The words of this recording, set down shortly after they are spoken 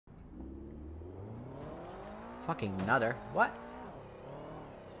Fucking another. What?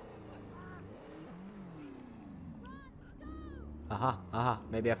 Aha, aha.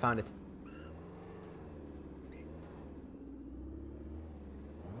 Maybe I found it.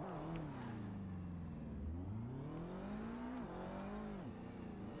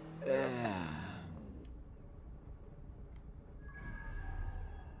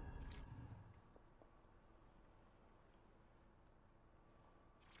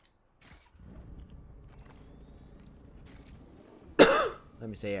 Let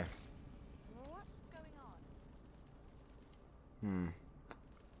me see here. What's going on?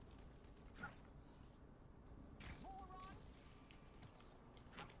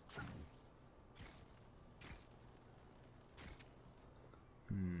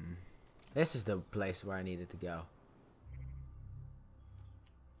 Hmm. This is the place where I needed to go.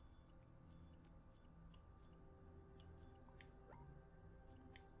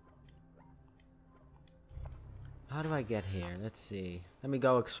 How do I get here? Let's see. Let me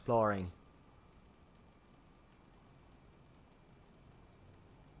go exploring.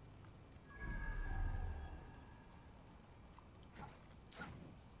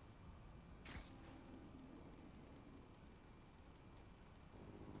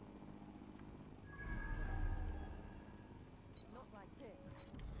 Not like this.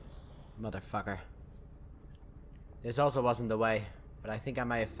 Motherfucker. This also wasn't the way, but I think I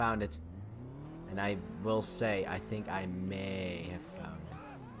might have found it. And I will say, I think I may have found it.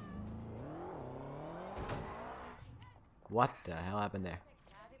 What the hell happened there?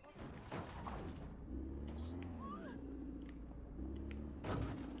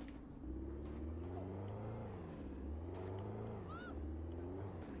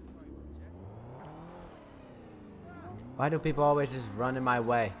 Why do people always just run in my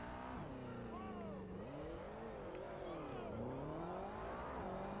way?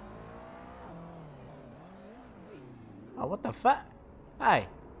 Oh, what the fuck? Hey.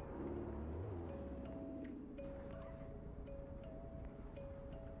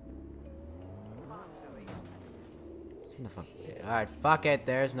 Alright, fuck it.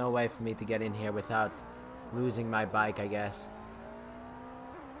 There's no way for me to get in here without losing my bike, I guess.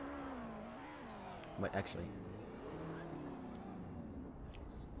 Wait, actually.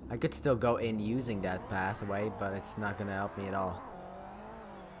 I could still go in using that pathway, but it's not gonna help me at all.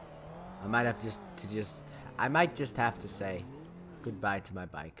 I might have I might just have to say goodbye to my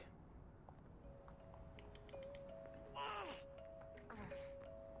bike.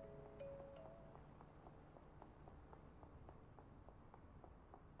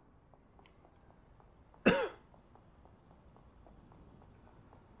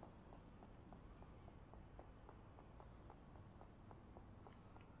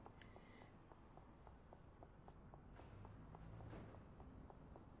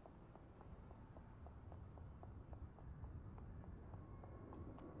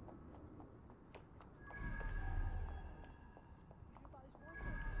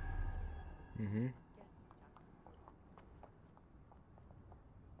 Mm-hmm.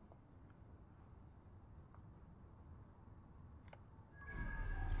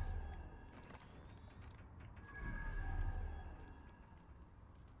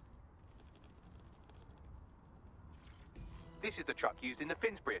 This is the truck used in the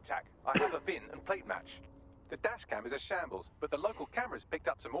Finsbury attack. I have a VIN and plate match. The dash cam is a shambles, but the local cameras picked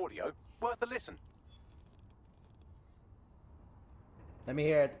up some audio. Worth a listen. Let me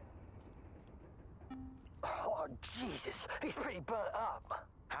hear it. Oh, Jesus. He's pretty burnt up.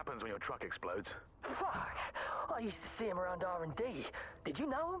 Happens when your truck explodes. Fuck. I used to see him around R&D. Did you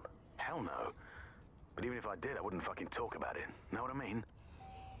know him? Hell no. But even if I did, I wouldn't fucking talk about it. Know what I mean?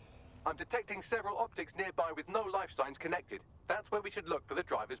 I'm detecting several optics nearby with no life signs connected. That's where we should look for the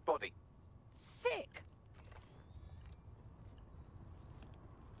driver's body. Sick.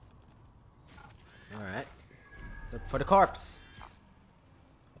 Alright. Look for the corpse.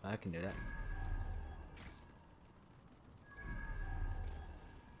 I can do that.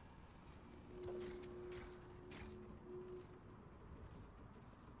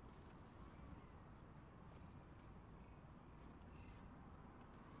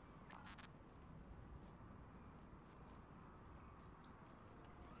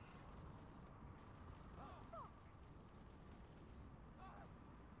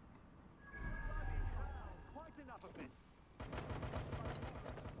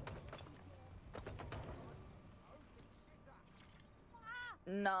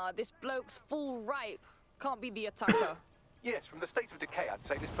 Nah, this bloke's full ripe. Can't be the attacker. Yes, from the state of decay, I'd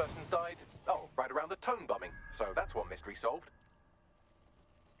say this person died, oh, right around the tone bombing. So that's one mystery solved.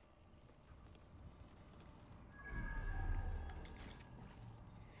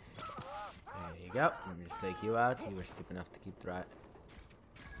 There you you go. Let me just take you out. You were stupid enough to keep the right.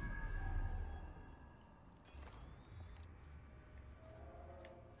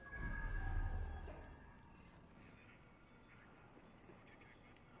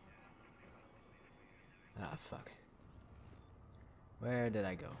 Ah, fuck. Where did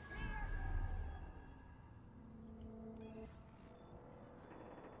I go?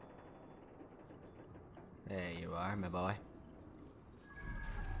 There you are, my boy.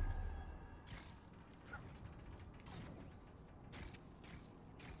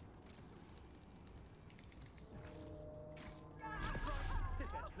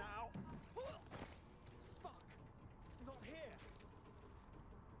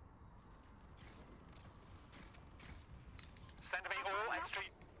 Send me all extra.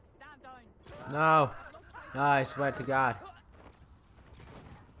 No. No, I swear to God.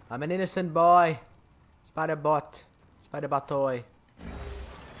 I'm an innocent boy. Spider bot. Spider bot toy.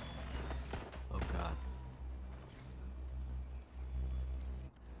 Oh God.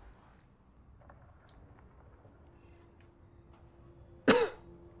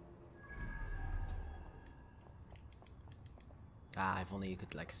 Ah, if only you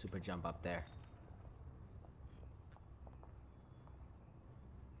could like super jump up there.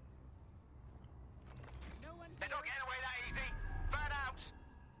 They're not getting away that easy. Burn out.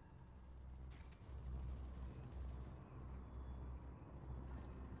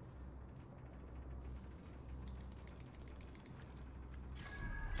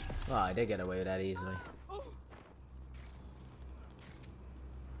 Oh, I did get away with that easily.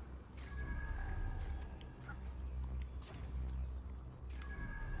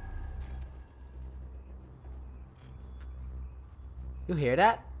 You hear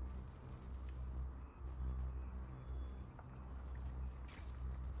that?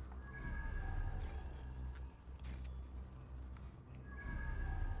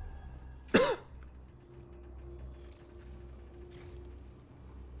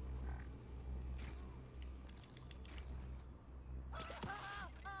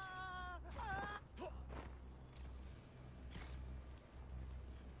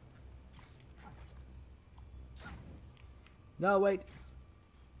 No, wait.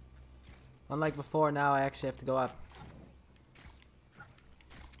 Unlike before, now I actually have to go up.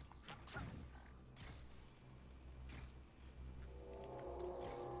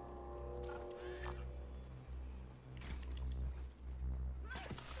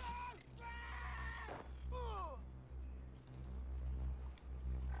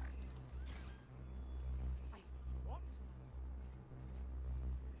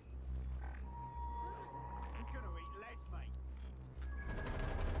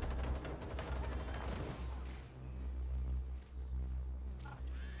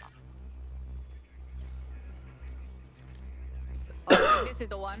 Oh, this is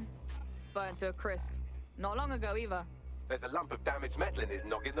the one. Burned to a crisp. Not long ago either. There's a lump of damaged metal in his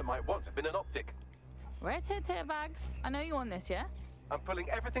noggin that might once have been an optic. Red hit bags. I know you want this, yeah? I'm pulling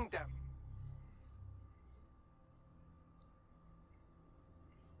everything down.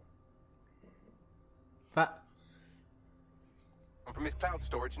 But I'm from his cloud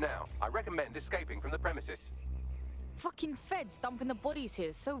storage now. I recommend escaping from the premises. Fucking feds dumping the bodies here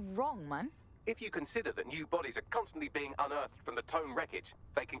is so wrong, man. If you consider that new bodies are constantly being unearthed from the Tone wreckage,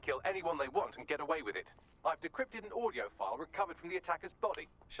 they can kill anyone they want and get away with it. I've decrypted an audio file recovered from the attacker's body.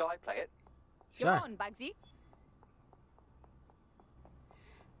 Shall I play it? sure. Come on, Bagsy.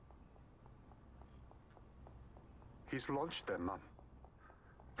 He's launched them, Mom.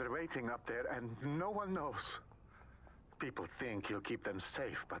 They're waiting up there and no one knows. People think he'll keep them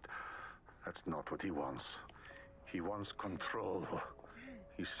safe, but that's not what he wants. He wants control.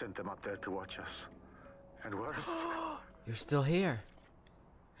 He sent them up there to watch us. And worse... You're still here.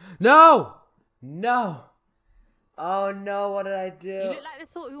 No! No! Oh no, what did I do? You look like the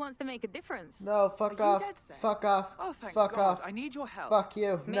sort who wants to make a difference. No, fuck Are you off. dead set? Fuck off. Oh, thank Fuck God. off. I need your help. Fuck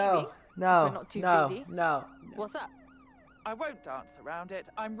you. Maybe. No. No. We're not too no. busy. No. What's up? I won't dance around it.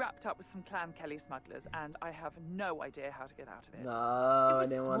 I'm wrapped up with some Clan Kelly smugglers, and I have no idea how to get out of it. No, I was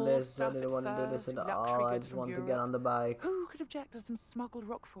didn't want small this. I stuff didn't at want to do this first, at luxury all. I goods just from wanted to get Europe. on the bike. Who could object to some smuggled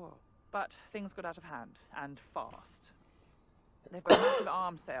Roquefort? But things got out of hand, and fast. They've got a massive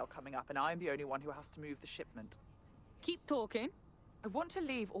arms sale coming up, and I'm the only one who has to move the shipment. Keep talking. I want to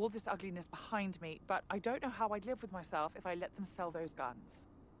leave all this ugliness behind me, but I don't know how I'd live with myself if I let them sell those guns.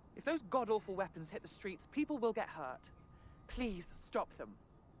 If those god-awful weapons hit the streets, people will get hurt. Please stop them.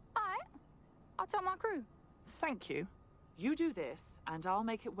 Alright. I'll tell my crew. Thank you. You do this, and I'll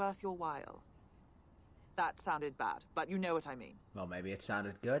make it worth your while. That sounded bad, but you know what I mean. Well, maybe it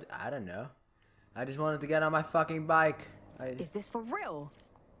sounded good. I don't know. I just wanted to get on my fucking bike. Is this for real?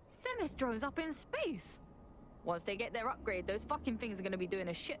 Themis drones up in space. Once they get their upgrade, those fucking things are gonna be doing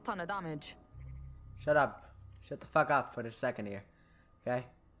a shit ton of damage. Shut up. Shut the fuck up for a second here. Okay?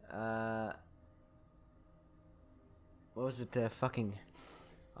 What was it? The fucking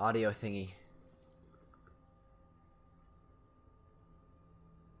audio thingy.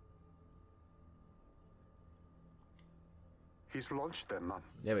 He's launched them, Mom.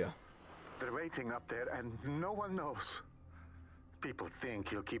 There we go. They're waiting up there and no one knows. People think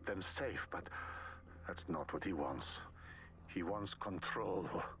he'll keep them safe, but that's not what he wants. He wants control.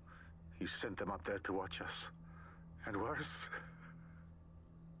 He sent them up there to watch us. And worse,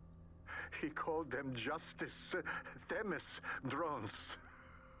 he called them Justice Themis drones.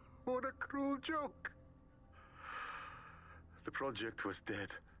 What a cruel joke. The project was dead,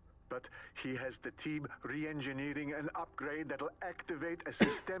 but he has the team re-engineering an upgrade that'll activate a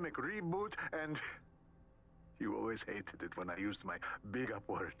systemic reboot, and you always hated it when I used my big up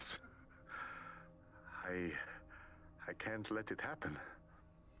words. I can't let it happen.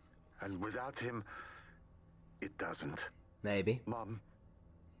 And without him, it doesn't. Maybe. Mom,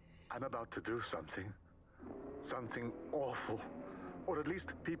 I'm about to do something. Something awful. Or at least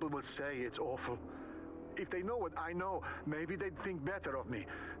people will say it's awful. If they know what I know, maybe they'd think better of me.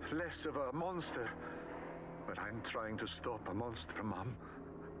 Less of a monster. But I'm trying to stop a monster, Mom.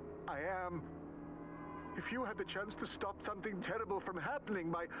 I am. If you had the chance to stop something terrible from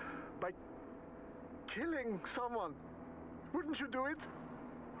happening by killing someone, wouldn't you do it?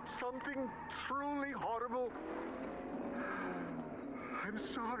 Something truly horrible. I'm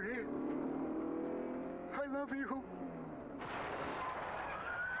sorry. I love you.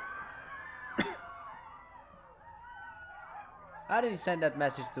 How did he send that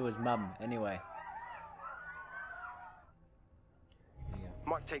message to his mum, anyway?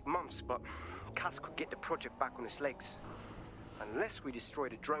 Might take months, but Cass could get the project back on its legs. Unless we destroy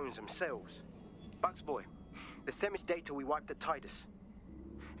the drones themselves. Bugs boy, the Themis data we wiped at Titus.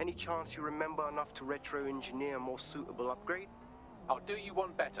 Any chance you remember enough to retro-engineer a more suitable upgrade? I'll do you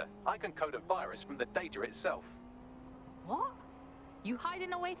one better. I can code a virus from the data itself. What? You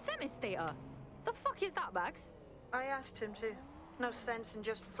hiding away Themis data? The fuck is that, Bags? I asked him to. No sense in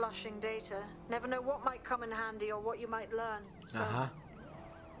just flushing data. Never know what might come in handy or what you might learn. So,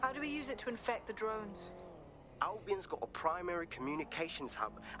 how do we use it to infect the drones? Albion's got a primary communications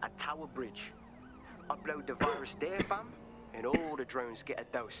hub at Tower Bridge. Upload the virus there, fam, and all the drones get a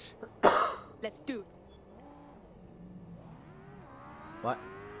dose. Let's do it. What?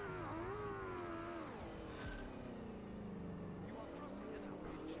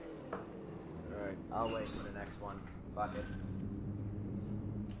 Alright, I'll wait for the next one. Fuck it.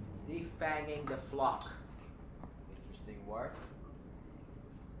 Defanging the flock. Interesting word.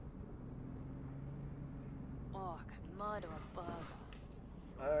 Oh, I could murder a burger.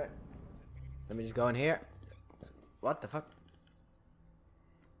 Alright. Let me just go in here. What the fuck?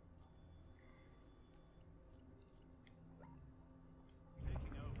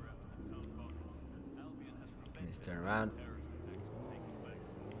 Let's turn around.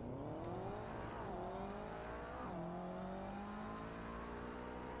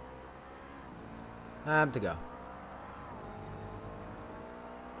 Time to go.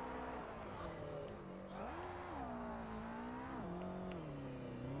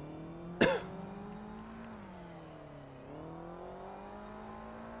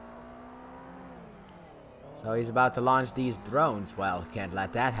 So he's about to launch these drones. Well, can't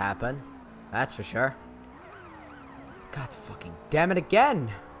let that happen. That's for sure. God fucking damn it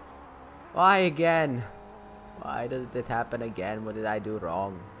again! Why again? Why does it happen again? What did I do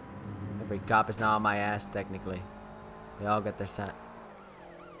wrong? Every cop is now on my ass, technically. They all get their set.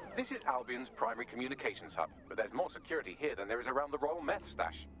 This is Albion's primary communications hub, but there's more security here than there is around the Royal Meth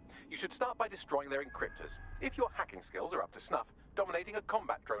stash. You should start by destroying their encryptors. If your hacking skills are up to snuff, dominating a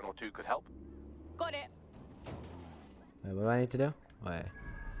combat drone or two could help. Got it. Wait, what do I need to do? Wait.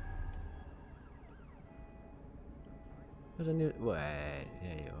 There's a new... Wait,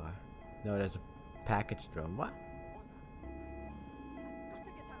 there you are. No, there's a package drone. What?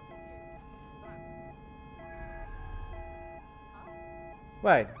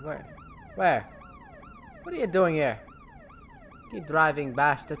 Wait, where? What are you doing here? Keep driving,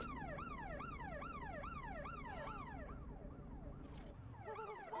 bastard.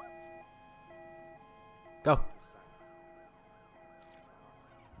 Go.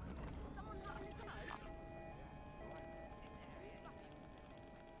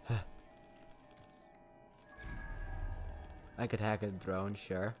 I could hack a drone,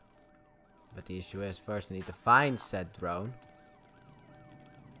 sure. But the issue is, first I need to find said drone.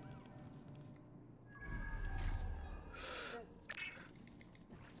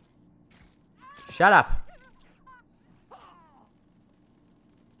 Shut up!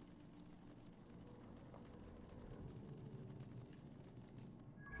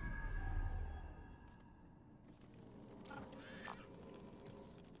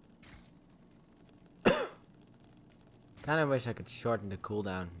 Kinda wish I could shorten the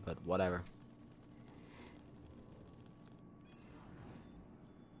cooldown, but whatever.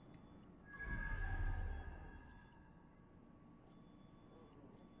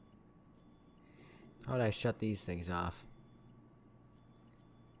 How would I shut these things off?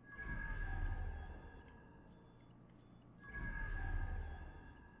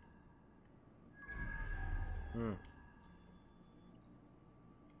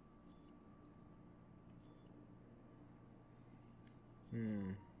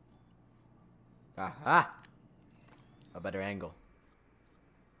 Aha! A better angle.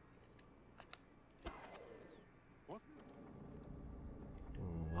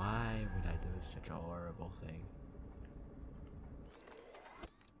 Why would I do such a horrible thing?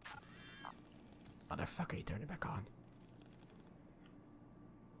 Motherfucker, he turned it back on.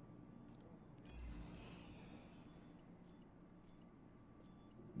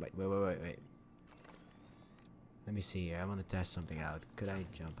 Wait. Let me see here. I want to test something out. Could I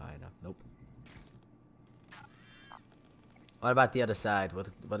jump high enough? Nope. What about the other side?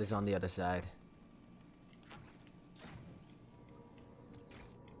 What is on the other side?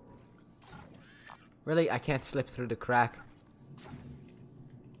 Really? I can't slip through the crack.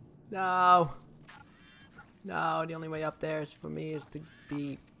 No! No, the only way up there is for me is to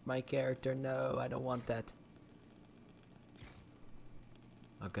be my character. No, I don't want that.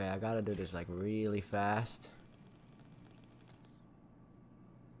 Okay, I gotta do this like really fast.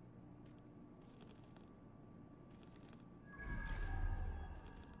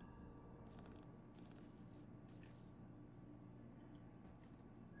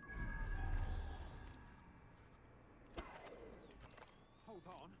 Hold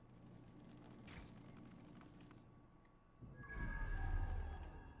on.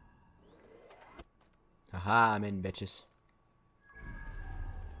 Aha, I'm in, bitches.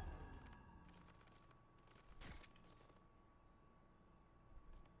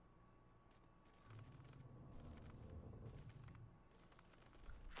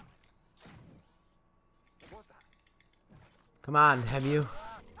 What was that? Come on, have you?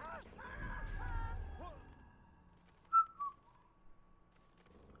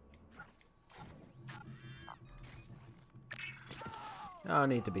 No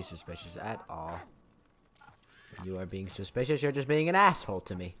need to be suspicious at all. When you are being suspicious, you're just being an asshole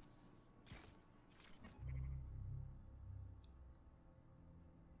to me.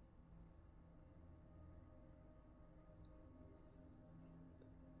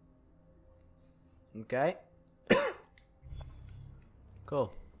 Okay.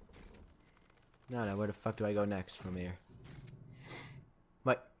 Cool. No, where the fuck do I go next from here?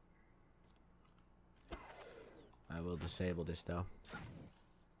 What? I will disable this though.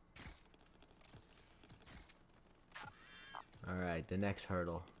 Alright, the next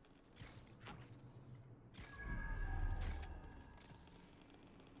hurdle.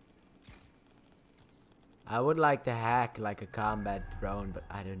 I would like to hack like a combat drone, but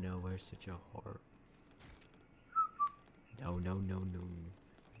I don't know where such a horror. No.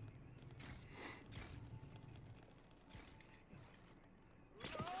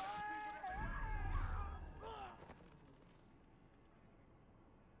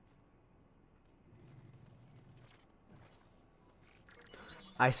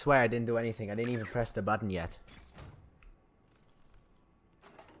 I swear I didn't do anything. I didn't even press the button yet.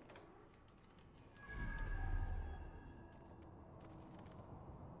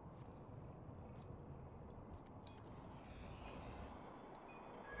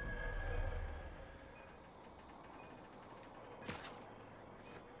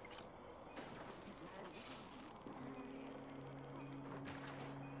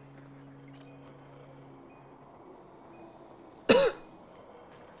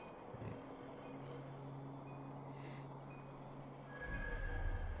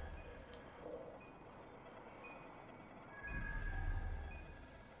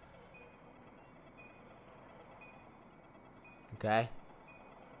 Okay.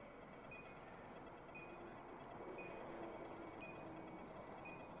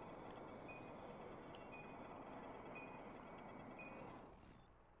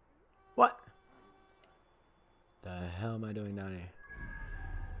 What? The hell am I doing down here?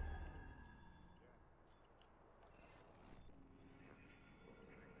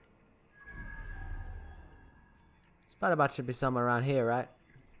 Spider-Bot should be somewhere around here, right?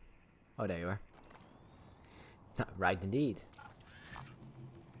 Oh, there you are. Right indeed.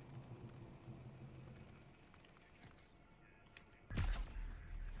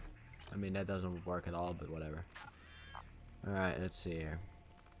 I mean, that doesn't work at all, but whatever. Alright, let's see here.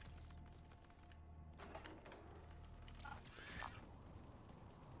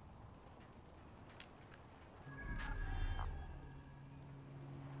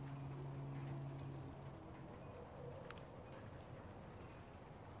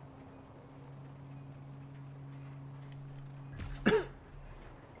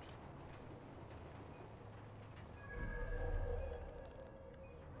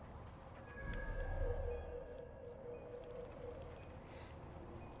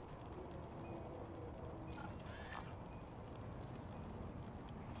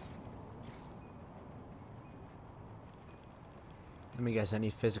 Let me guess, I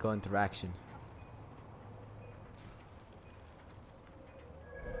need physical interaction.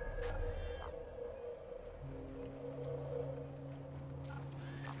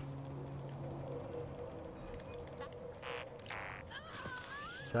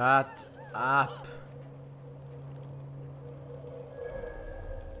 Shut up.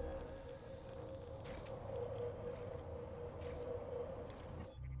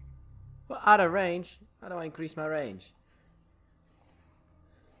 Well, out of range. How do I increase my range?